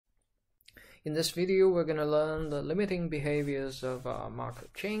In this video, we're going to learn the limiting behaviors of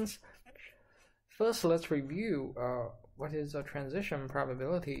Markov chains. First, let's review what is a transition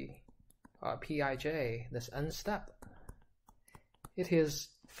probability, Pij, this n step. It is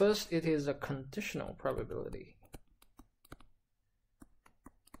a conditional probability.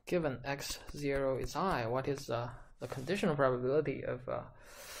 Given x0 is I, what is the conditional probability of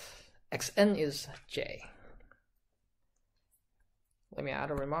xn is j? Let me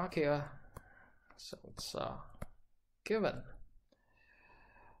add a remark here. So it's given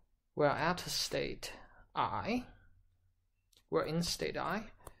we're at state I, we're in state I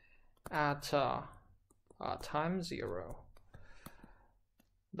at time 0.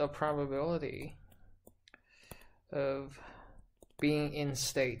 The probability of being in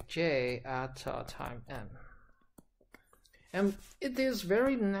state j at time n. And it is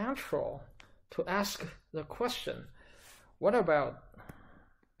very natural to ask the question, what about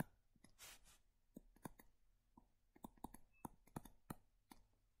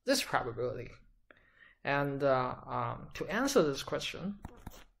this probability? And to answer this question,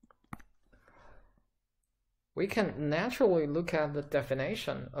 we can naturally look at the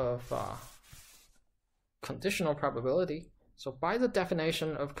definition of conditional probability. So by the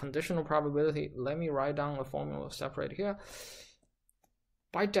definition of conditional probability, let me write down a formula separate here.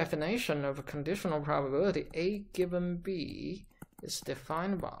 By definition of a conditional probability, A given B is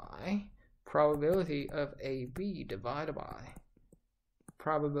defined by probability of AB divided by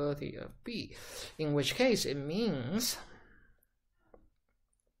probability of B, in which case it means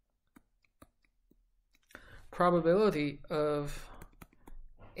probability of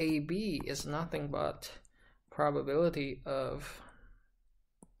AB is nothing but probability of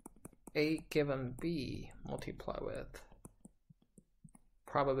A given B multiplied with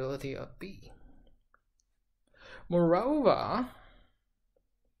probability of B. Moreover,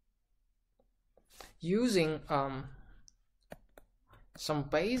 using some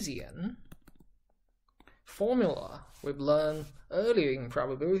Bayesian formula we've learned earlier in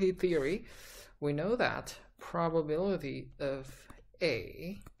probability theory, we know that probability of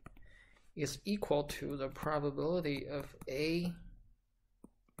A is equal to the probability of A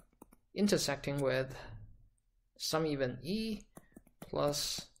intersecting with some even E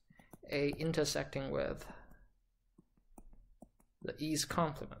plus A intersecting with the E's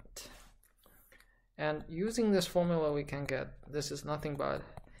complement. And using this formula, we can get this is nothing but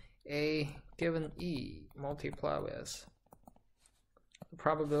A given E multiplied with the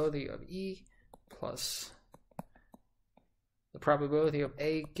probability of E plus the probability of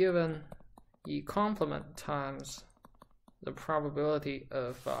A given E complement times the probability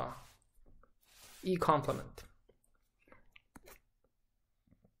of E complement.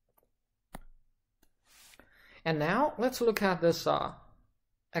 And now let's look at this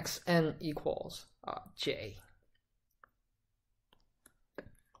xn equals j.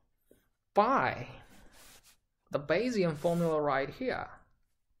 By the Bayesian formula right here,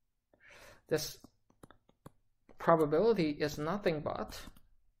 this probability is nothing but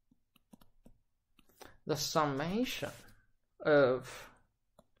the summation of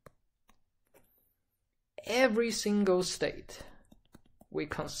every single state we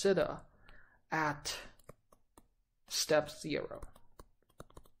consider at step 0.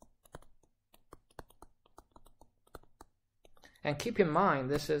 And keep in mind,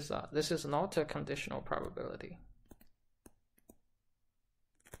 this is not a conditional probability.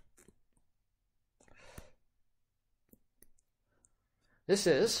 This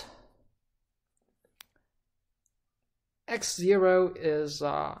is x0 is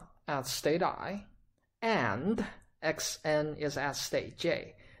at state I, and xn is at state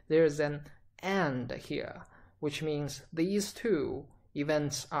j. There's an and here, which means these two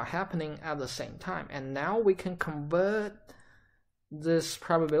events are happening at the same time. And now we can convert this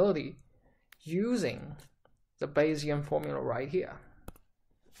probability using the Bayesian formula right here.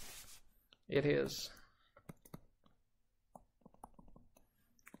 It is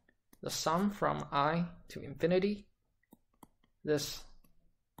the sum from I to infinity, this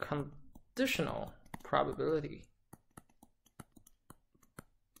conditional probability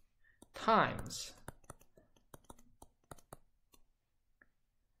times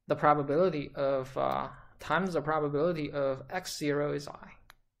the probability of times the probability of x0 is I,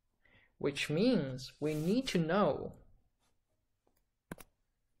 which means we need to know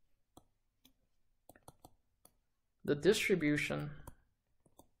the distribution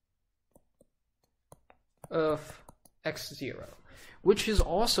of x0, which is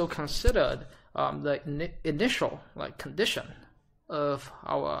also considered the initial condition of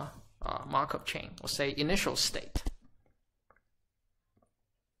our Markov chain, or say initial state.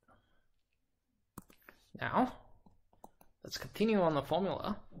 Now, let's continue on the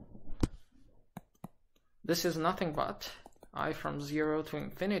formula. This is nothing but I from 0 to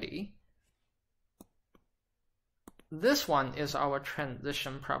infinity. This one is our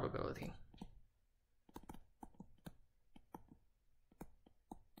transition probability.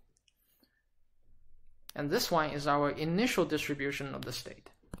 And this one is our initial distribution of the state.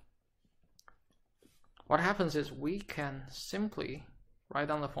 What happens is we can simply write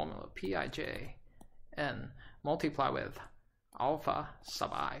down the formula Pij and multiply with alpha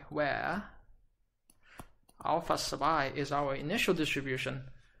sub I, where alpha sub I is our initial distribution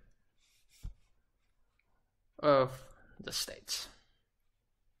of the states.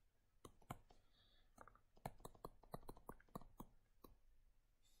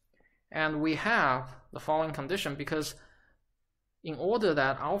 And we have the following condition, because in order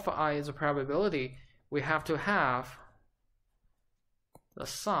that alpha I is a probability, we have to have the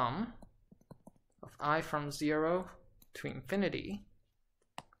sum of I from 0 to infinity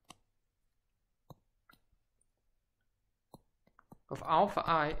of alpha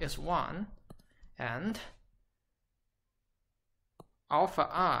I is 1, and alpha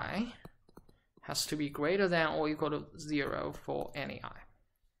I has to be greater than or equal to 0 for any I.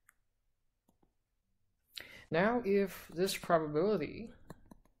 Now, if this probability,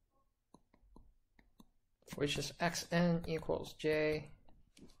 which is xn equals j,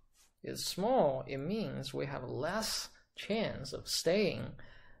 is small, it means we have less chance of staying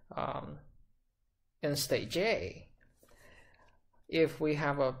in state j. If we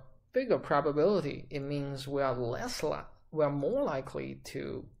have a bigger probability, it means we are more likely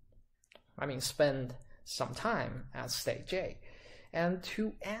to, spend some time at state j. And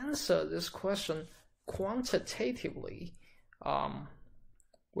to answer this question quantitatively,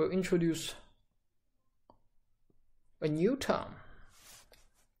 we'll introduce a new term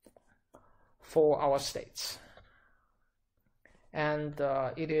for our states, and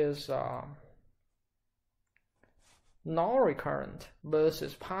it is non-recurrent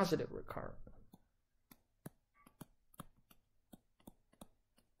versus positive recurrent.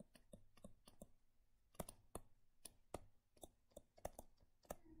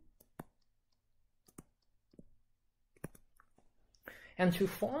 And to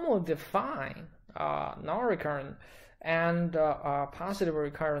formally define non-recurrent and positive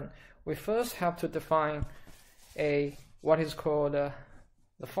recurrent, we first have to define what is called the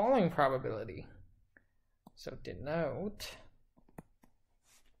following probability. So denote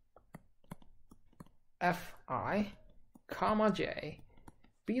fi comma j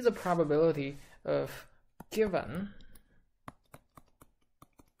be the probability of given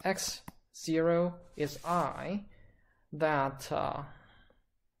x0 is I, that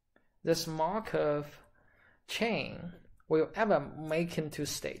this Markov chain will ever make into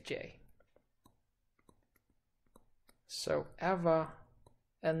state j. So ever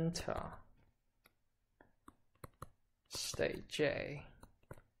enter state j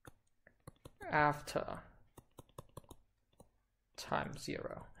after time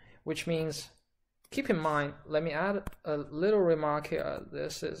 0, which means, keep in mind, let me add a little remark here.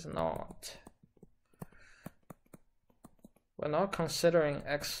 This is not, we're not considering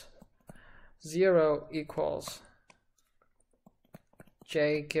x0 equals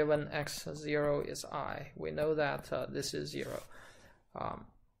j given x0 is I. We know that this is 0.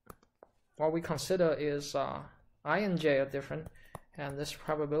 What we consider is I and j are different, and this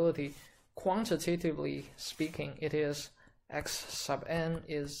probability, quantitatively speaking, it is x sub n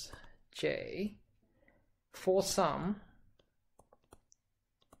is j for some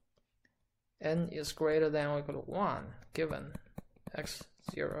n is greater than or equal to 1 given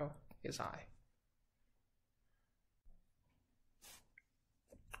x0 is I.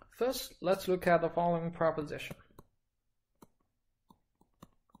 First, let's look at the following proposition.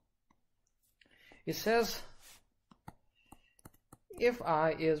 It says, if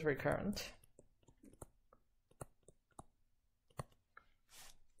I is recurrent,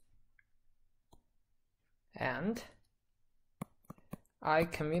 and I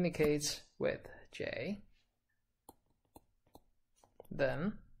communicates with j,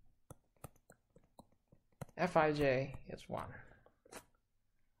 then Fij is 1.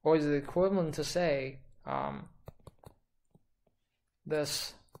 Or is it equivalent to say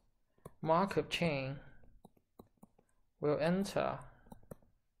this Markov chain will enter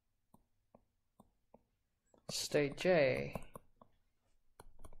state j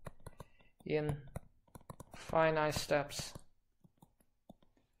in finite steps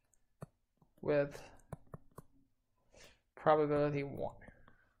with probability 1.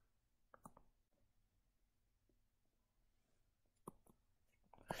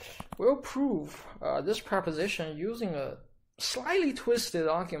 we'll prove this proposition using a slightly twisted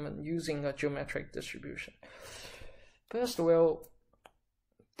argument using a geometric distribution. First, we'll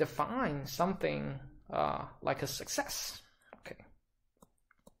define something like a success. Okay.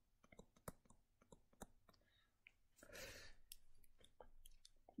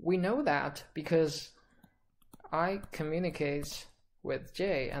 We know that because I communicates with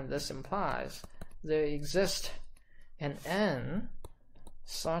J, and this implies there exists an N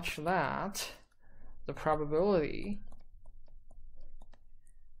such that the probability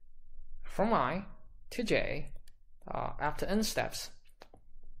from I to J after N steps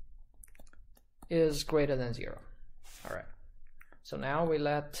is greater than 0. All right. So now we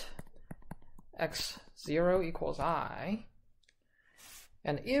let x0 equals I,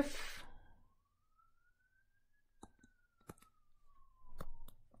 and if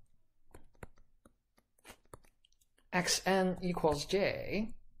xn equals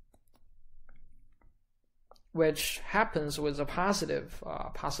j, which happens with a positive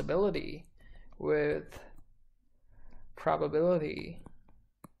possibility with probability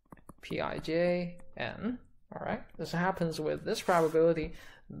pij n, all right, this happens with this probability,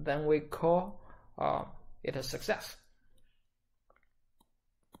 then we call it a success.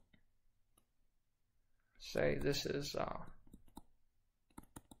 Say this is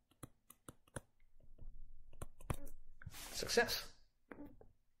success.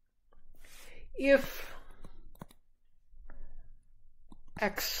 If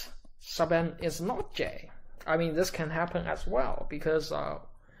x sub n is not j, I mean, this can happen as well, because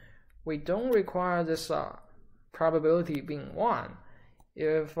we don't require this probability being 1.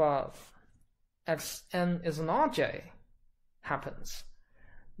 If xn is not j happens,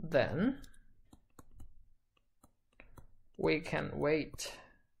 then we can wait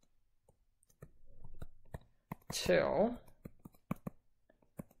till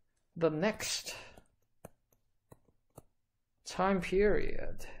the next time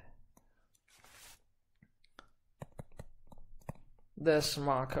period this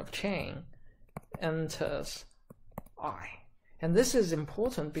Markov chain enters I. And this is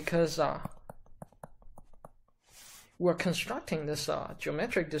important because we're constructing this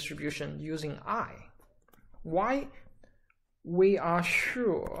geometric distribution using I. Why we are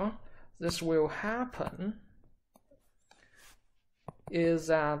sure this will happen is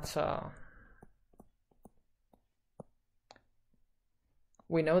that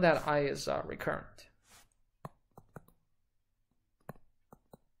we know that I is recurrent.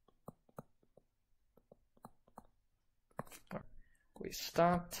 We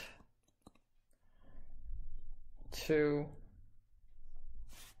start to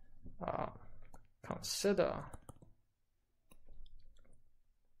consider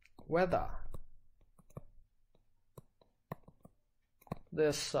whether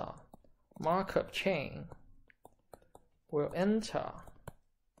this Markov chain will enter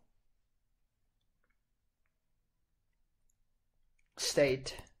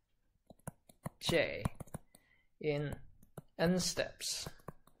state J in n steps,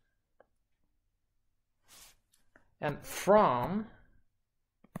 and from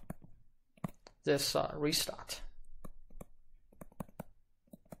this restart.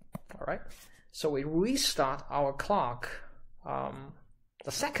 All right, so we restart our clock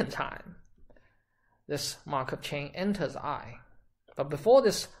the second time this Markov chain enters I. But before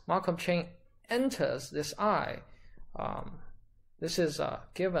this Markov chain enters this I, this is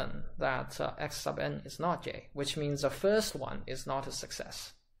given that x sub n is not j, which means the first one is not a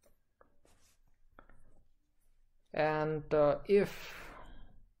success. And if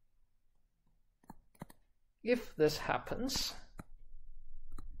this happens,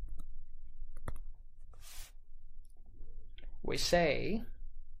 we say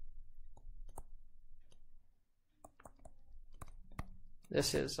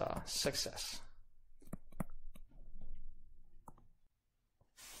this is a success.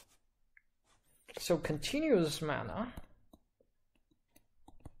 So continuous manner,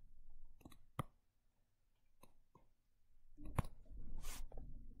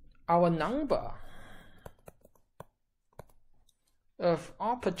 our number of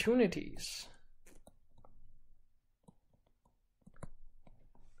opportunities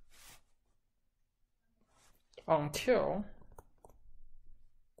until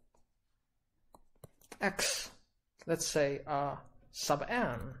x, let's say sub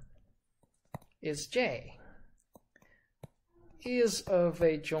n is j, is of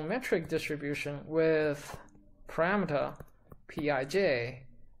a geometric distribution with parameter pij,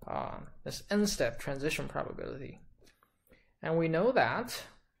 this n-step transition probability. And we know that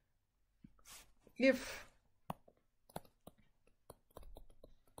if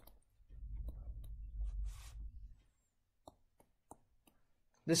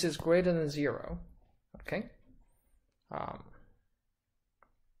this is greater than 0, okay?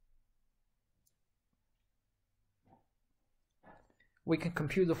 We can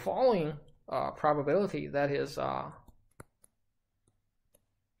compute the following probability, that is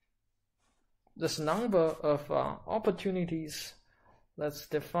this number of opportunities. Let's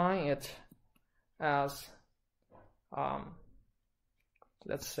define it as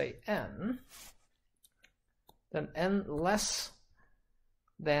let's say n, then n less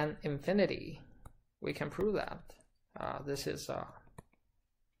than infinity. We can prove that this is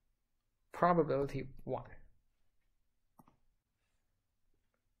probability 1.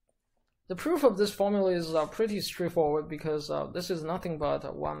 The proof of this formula is pretty straightforward, because this is nothing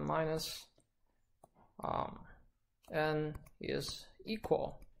but 1 minus n is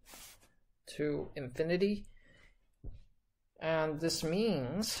equal to infinity. And this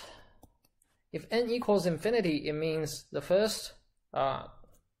means if n equals infinity, it means the first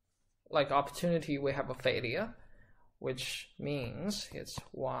like opportunity we have a failure, which means it's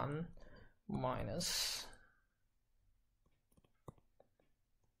 1 minus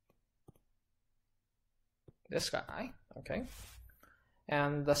this guy, okay?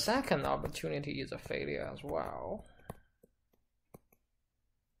 And the second opportunity is a failure as well,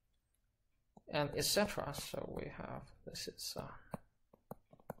 and etc. So we have, this is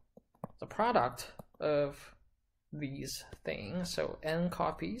the product of these things, so n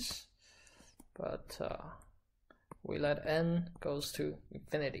copies, but we let n goes to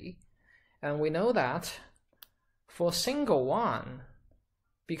infinity. And we know that for single one,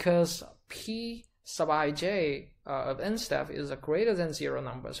 because p sub ij of n step is a greater than 0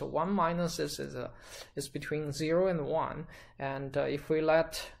 number, so 1 minus this is between 0 and 1, and if we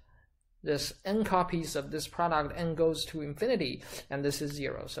let this n copies of this product, n goes to infinity, and this is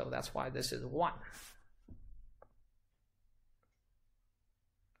 0, so that's why this is 1.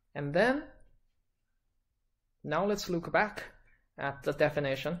 And then now let's look back at the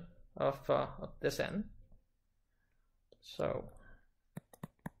definition of this n. So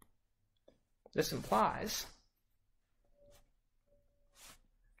this implies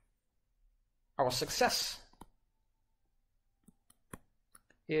our success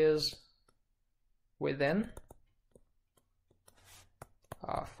is within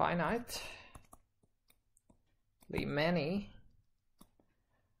finitely many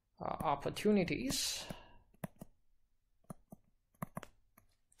opportunities,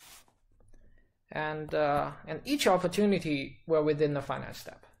 and each opportunity were within the finite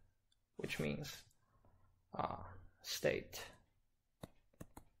step, which means state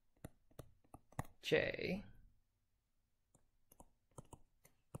J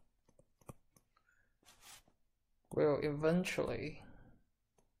will eventually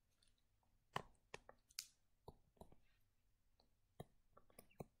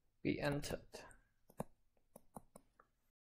be entered.